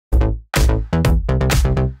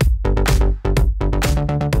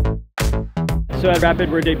So at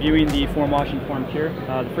Rapid, we're debuting the Form Wash and Form Cure.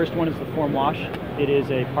 The first one is the Form Wash. It is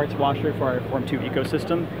a parts washer for our Form 2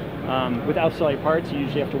 ecosystem. With SLA parts, you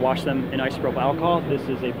usually have to wash them in isopropyl alcohol. This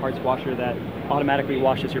is a parts washer that automatically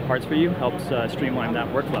washes your parts for you, helps streamline that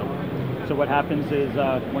workflow. So what happens is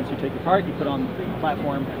once you take your part, you put on the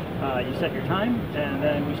platform, you set your time, and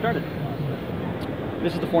then we start it.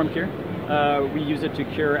 This is the Form Cure. We use it to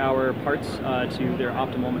cure our parts to their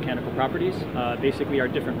optimal mechanical properties. Basically, our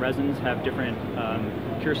different resins have different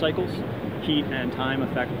cure cycles. Heat and time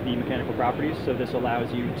affect the mechanical properties, so this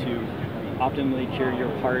allows you to optimally cure your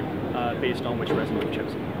part based on which resin you've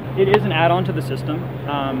chosen. It is an add-on to the system.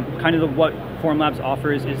 What Formlabs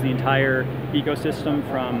offers is the entire ecosystem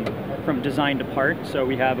from design to part. So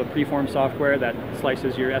we have a preform software that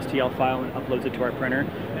slices your STL file and uploads it to our printer.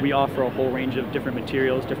 We offer a whole range of different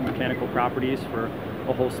materials, different mechanical properties for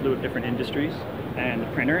a whole slew of different industries and the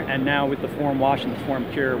printer. And now with the Form Wash and the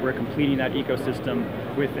Form Cure, we're completing that ecosystem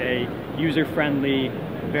with a user-friendly,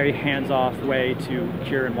 very hands-off way to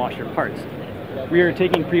cure and wash your parts. We are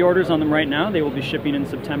taking pre-orders on them right now. They will be shipping in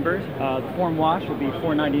September. The Form Wash will be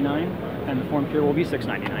 $4.99 and the Form Cure will be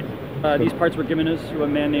 $6.99. These parts were given us through a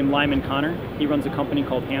man named Lyman Connor. He runs a company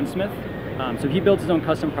called Handsmith. So he builds his own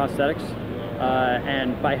custom prosthetics,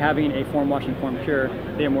 and by having a Form Wash and Form Cure,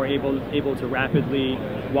 they are more able to rapidly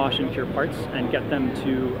wash and cure parts and get them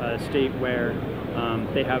to a state where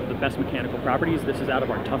they have the best mechanical properties. This is out of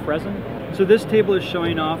our tough resin. So this table is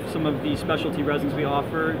showing off some of the specialty resins we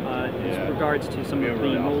offer in regards to some of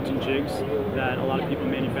the molds and jigs that a lot of people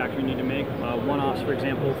manufacturing need to make. One-offs, for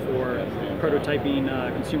example, for prototyping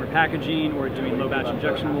consumer packaging, or doing low batch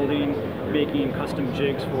injection molding, making custom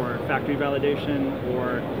jigs for factory validation,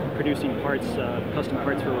 or producing parts, custom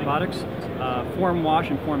parts for robotics. Form Wash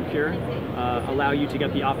and Form Cure allow you to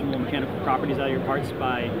get the optimal mechanical properties out of your parts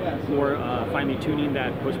by more finely tuning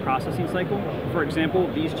that post-processing cycle. For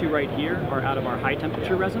example, these two right here are out of our high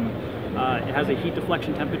temperature resin. It has a heat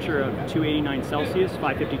deflection temperature of 289 Celsius,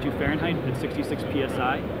 552 Fahrenheit, at 66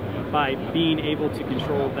 PSI. By being able to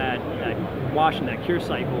control that wash and that cure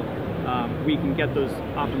cycle, we can get those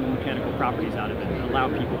optimal mechanical properties out of it and allow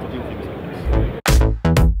people to do things like this.